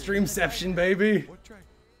tractor. streamception, baby. What track?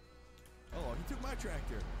 Oh, he took my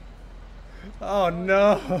tractor. Oh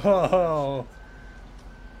no.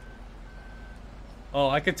 Oh,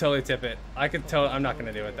 I could totally tip it. I'm not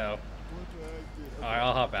gonna do it though. What tractor? All right,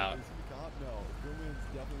 I'll hop out. Is he a cop? No, Grillman's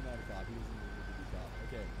definitely not a cop. He doesn't even look to be a cop.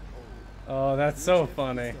 Okay. Oh, that's Blue so Chip gets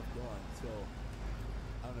funny. stuff going, so,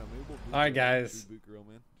 I don't know, maybe we'll Blue All right, Chip guys. reboot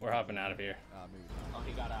Grillman. We're hopping out of here. Maybe not. Oh,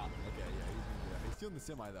 he got out. Okay, yeah, he's still in the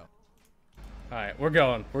semi though. All right, we're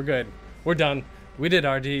going. We're good. We're done. We did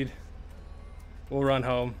our deed. We'll run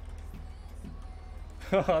home.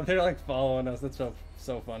 Oh, they're like following us. That's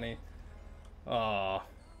so funny. Oh. All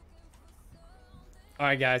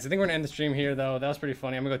right, guys. I think we're gonna end the stream here, though. That was pretty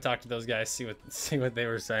funny. I'm gonna go talk to those guys, see what they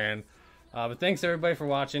were saying. But thanks everybody for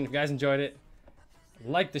watching. If you guys enjoyed it,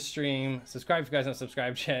 like the stream, subscribe if you guys haven't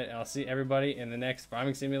subscribed yet, and I'll see everybody in the next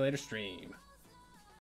Farming Simulator stream.